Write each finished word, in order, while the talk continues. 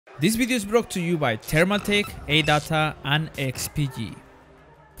This video is brought to you by Thermaltake, ADATA and XPG.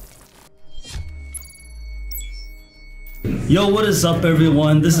 Yo, what is up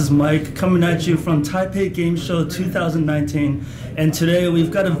everyone? This is Mike coming at you from Taipei Game Show 2019, and today we've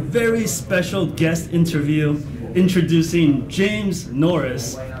got a very special guest interview introducing James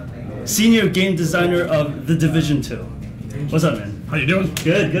Norris, Senior Game Designer of The Division 2. What's up, man? How you doing?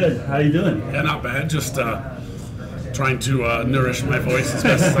 Good, good. How you doing? Yeah, not bad. Just trying to nourish my voice as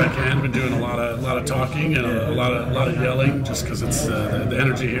best as I can. Been doing a lot of talking and a lot of yelling, just because it's the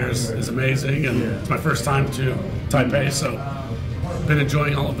energy here is amazing, and it's my first time to Taipei, so been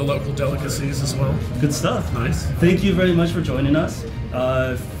enjoying all of the local delicacies as well. Good stuff. Nice. Thank you very much for joining us.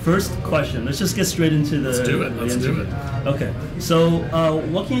 First question. Let's just get straight into the. Let's do it. Let's do it. Okay. So,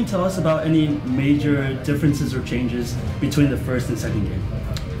 what can you tell us about any major differences or changes between the first and second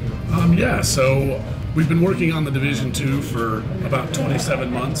game? Yeah. So we've been working on the Division 2 for about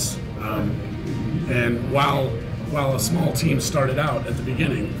 27 months, and while a small team started out at the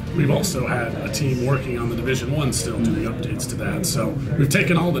beginning, we've also had a team working on the Division 1 still, doing updates to that. So we've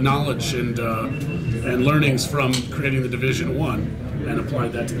taken all the knowledge and learnings from creating the Division 1 and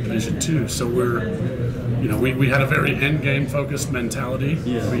applied that to the Division 2. So we had a very end game focused mentality.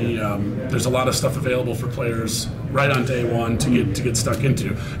 Yeah. There's a lot of stuff available for players right on day one to get stuck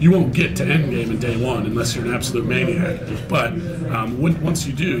into. You won't get to end game in day one unless you're an absolute maniac. But once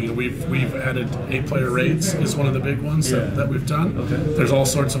you do, we've added 8-player raids is one of the big ones that we've done. Okay. There's all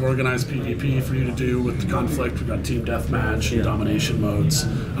sorts of organized PvP for you to do with the conflict. We've got team deathmatch and domination modes.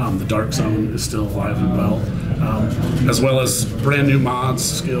 The Dark Zone is still alive and well, as well as brand new mods,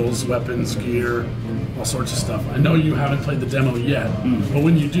 skills, weapons, gear, all sorts of stuff. I know you haven't played the demo yet, but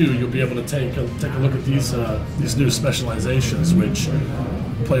when you do, you'll be able to take a look at these new specializations, which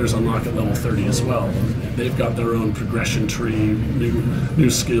players unlock at level 30 as well. They've got their own progression tree, new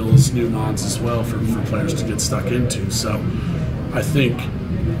skills, new mods as well for players to get stuck into. So I think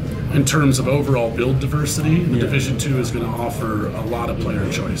in terms of overall build diversity, the Division 2 is going to offer a lot of player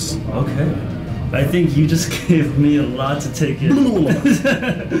choice. Okay. I think you just gave me a lot to take in.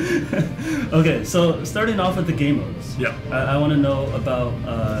 Okay, so starting off with the game modes. Yeah. I want to know about,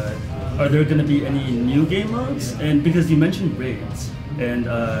 are there going to be any new game modes? And because you mentioned raids, and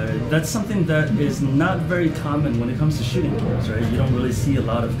that's something that is not very common when it comes to shooting games, right? You don't really see a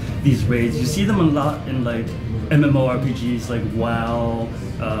lot of these raids. You see them a lot in like MMORPGs like WoW,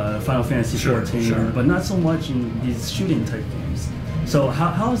 Final Fantasy XIV, but not so much in these shooting type games. So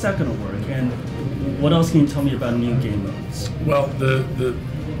how is that going to work? And what else can you tell me about new game modes? Well, the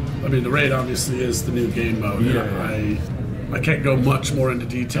raid obviously is the new game mode. Yeah. I can't go much more into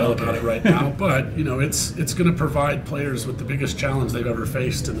detail about it right now, but it's going to provide players with the biggest challenge they've ever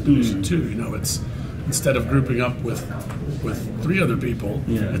faced in the Division 2. It's instead of grouping up with 3 other people,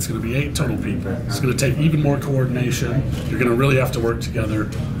 it's going to be 8 total people. It's going to take even more coordination. You're going to really have to work together.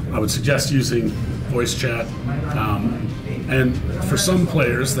 I would suggest using voice chat. And for some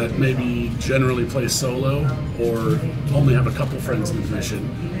players that maybe generally play solo or only have a couple friends in the division,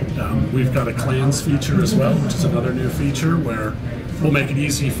 we've got a clans feature as well, which is another new feature where we'll make it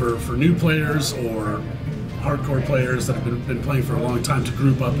easy for new players or hardcore players that have been playing for a long time to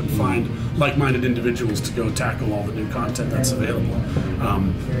group up and find like-minded individuals to go tackle all the new content that's available.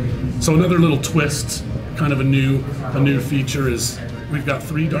 So another little twist, kind of a new feature, is we've got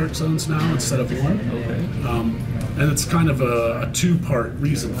 3 Dark Zones now instead of 1. Okay. And it's kind of a 2-part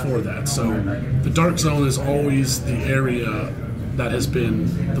reason for that. So the Dark Zone is always the area that has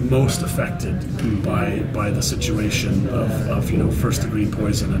been the most affected by the situation of first the green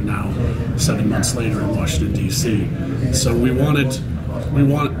poison and now 7 months later in Washington D.C. So we want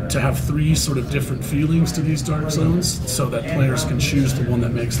to have 3 sort of different feelings to these Dark Zones so that players can choose the one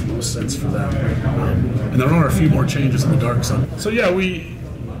that makes the most sense for them. And there are a few more changes in the Dark Zone. So yeah, we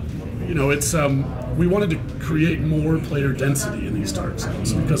wanted to create more player density in these Dark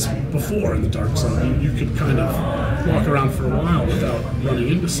Zones, because before in the Dark Zone you could kind of walk around for a while without running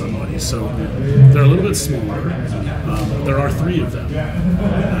into somebody. So they're a little bit smaller. There are 3 of them.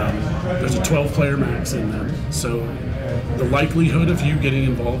 There's a 12-player max in them. So the likelihood of you getting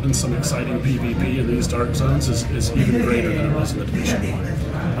involved in some exciting PvP in these Dark Zones is even greater than it was in the Division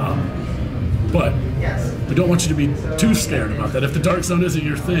 1. But we don't want you to be too scared about that. If the Dark Zone isn't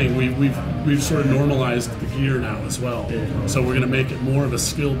your thing, we've sort of normalized the gear now as well. So we're going to make it more of a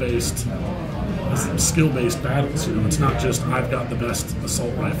skill-based battles. It's not just I've got the best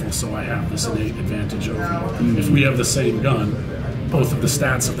assault rifle, so I have this innate advantage over you. If we have the same gun, both of the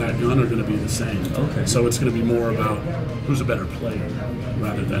stats of that gun are going to be the same. Okay. So it's going to be more about who's a better player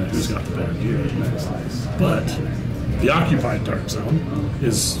rather than who's got the better gear. But The occupied dark zone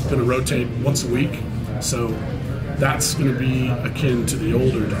is going to rotate once a week, so that's going to be akin to the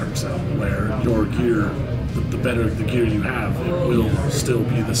older dark zone, where your gear, the better the gear you have, it will still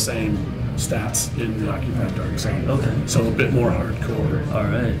be the same stats in the occupied dark zone. Okay. So a bit more hardcore. All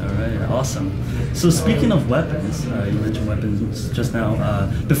right, awesome. So speaking of weapons, you mentioned weapons just now.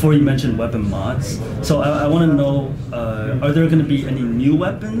 Before you mentioned weapon mods. So I want to know, are there going to be any new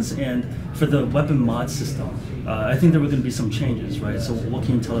weapons? And for the weapon mod system, I think there were going to be some changes, right? So what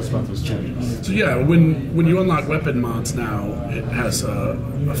can you tell us about those changes? So yeah, when you unlock weapon mods now, it has a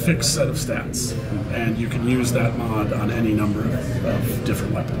fixed set of stats, and you can use that mod on any number of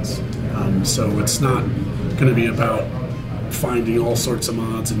different weapons. So it's not going to be about finding all sorts of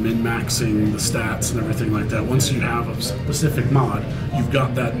mods and min-maxing the stats and everything like that. Once you have a specific mod, you've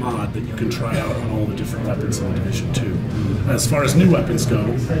got that mod that you can try out on all the different weapons in the Division 2. As far as new weapons go,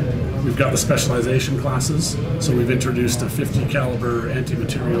 we've got the specialization classes. So we've introduced a 50 caliber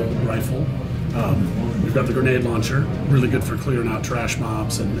anti-material rifle. We've got the grenade launcher, really good for clearing out trash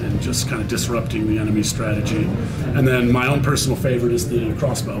mobs and just kind of disrupting the enemy strategy. And then my own personal favorite is the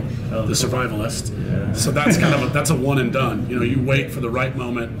crossbow, the survivalist. So that's kind of that's a one and done. You know, you wait for the right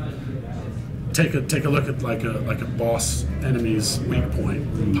moment, take a look at like a boss enemy's weak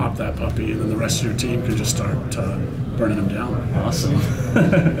point, pop that puppy, and then the rest of your team can just start burning them down. Awesome.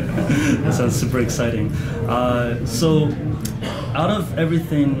 That sounds super exciting. So out of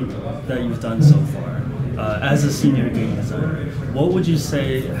everything that you've done so far, as a senior game designer, what would you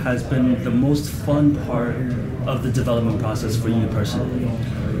say has been the most fun part of the development process for you personally?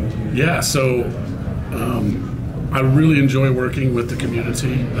 Yeah, so I really enjoy working with the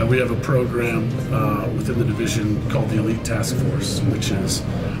community. We have a program within the division called the Elite Task Force, which is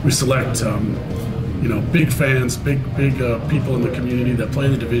we select big fans, big people in the community that play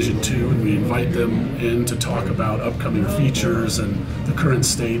the Division 2, and we invite them in to talk about upcoming features and the current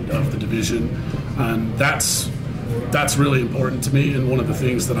state of the division. And that's really important to me, and one of the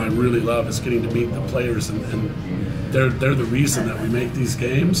things that I really love is getting to meet the players, and they're the reason that we make these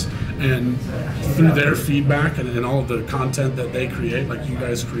games, and through their feedback and all of the content that they create, like you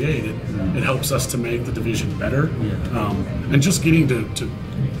guys created, it helps us to make the division better. And just getting to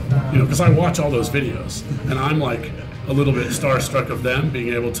because I watch all those videos, and I'm like a little bit starstruck of them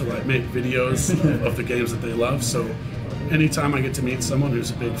being able to like make videos of the games that they love. So anytime I get to meet someone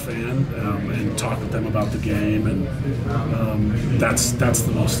who's a big fan and talk with them about the game, and that's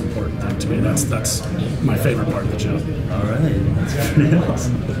the most important thing to me. That's my favorite part of the job. All right, that's pretty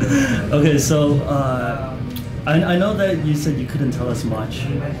awesome. Okay, so I know that you said you couldn't tell us much,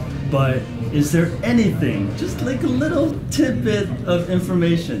 but is there anything, just like a little tidbit of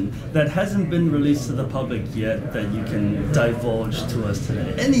information that hasn't been released to the public yet that you can divulge to us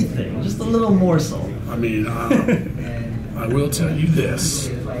today? Anything, just a little morsel. I mean, I will tell you this.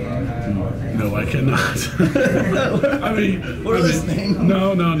 No, I cannot. We're listening.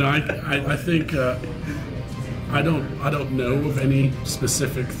 No. I think I don't know of any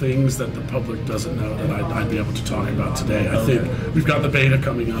specific things that the public doesn't know that I'd be able to talk about today. I think we've got the beta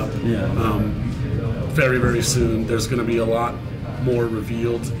coming up very, very soon. There's going to be a lot more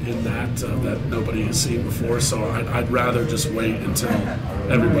revealed in that that nobody has seen before. So I'd rather just wait until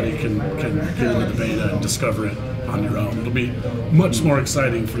everybody can get into the beta and discover it on your own. It'll be much more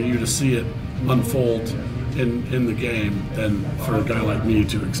exciting for you to see it unfold in the game than for a guy like me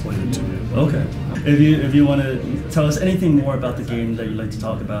to explain it to you. Okay. If you want to tell us anything more about the game that you'd like to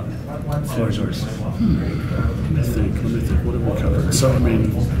talk about, the floor is yours. Let me think. What have we covered? So, I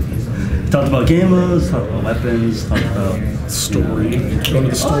mean, talked about game modes, talked about weapons, talked about story. Go to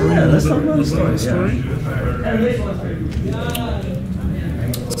the story. Oh, yeah, let's talk about the story.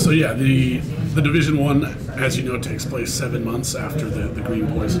 So yeah, the Division 1, as you know, takes place 7 months after the Green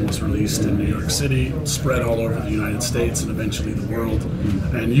Poison was released in New York City, spread all over the United States and eventually the world.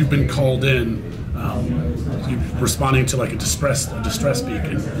 And you've been called in, responding to like a distress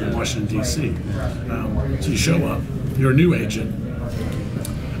beacon in Washington, D.C. So you show up, you're a new agent,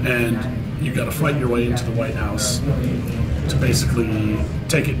 and you got to fight your way into the White House to basically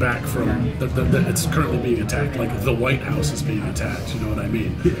take it back from it's currently being attacked, like the White House is being attacked, you know what I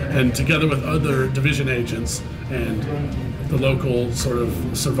mean? And together with other division agents and the local sort of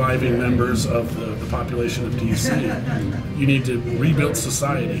surviving members of the population of DC, you need to rebuild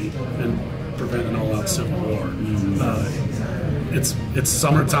society and prevent an all-out civil war. It's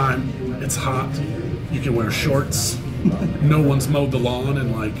summertime, it's hot, you can wear shorts, no one's mowed the lawn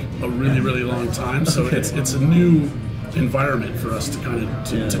in like a really, really long time, so it's a new environment for us to kind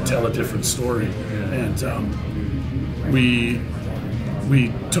of to tell a different story. And we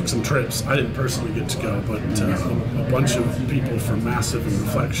we took some trips. I didn't personally get to go, but a bunch of people from Massive and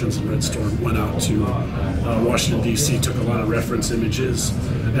Reflections and Red Storm went out to Washington, D.C., took a lot of reference images,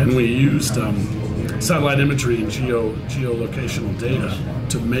 and we used satellite imagery and geolocational data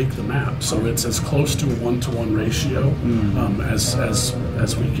to make the map. So it's as close to a 1-to-1 ratio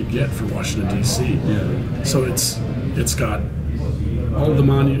as we could get for Washington, D.C. Yeah. So it's got all of the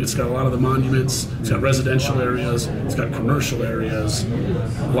it's got a lot of the monuments, it's got residential areas, it's got commercial areas,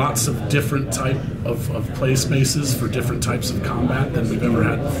 lots of different type of play spaces for different types of combat than we've ever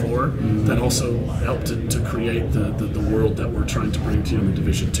had before, that also helped to create the world that we're trying to bring to you in the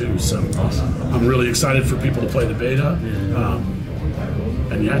Division 2. So I'm really excited for people to play the beta.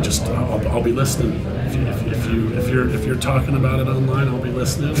 And yeah, just I'll be listening. If you're talking about it online, I'll be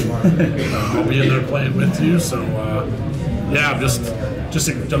listening. I'll be in there playing with you. So yeah, I'm just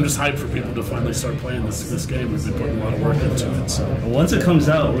hyped for people to finally start playing this game. We've been putting a lot of work into it. So once it comes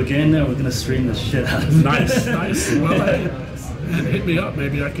out, we're getting there. We're gonna stream the shit out of it. Nice. Well, hey, hit me up.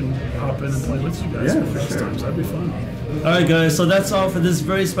 Maybe I can hop in and play with you guys for first times. That'd be fun. All right, guys. So that's all for this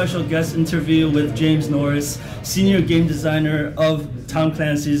very special guest interview with James Norris, senior game designer of Tom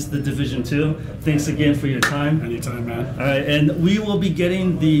Clancy's The Division 2. Thanks again for your time. Anytime, man. All right, and we will be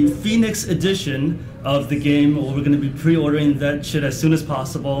getting the Phoenix edition of the game. We're going to be pre-ordering that shit as soon as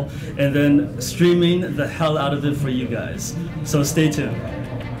possible, and then streaming the hell out of it for you guys. So stay tuned.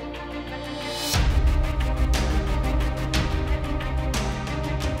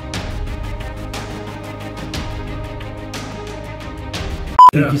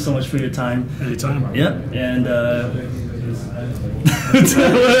 Thank you so much for your time. Anytime. Yep, and how should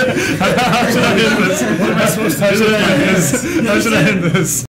I end this? What am I supposed to do? How should I end this?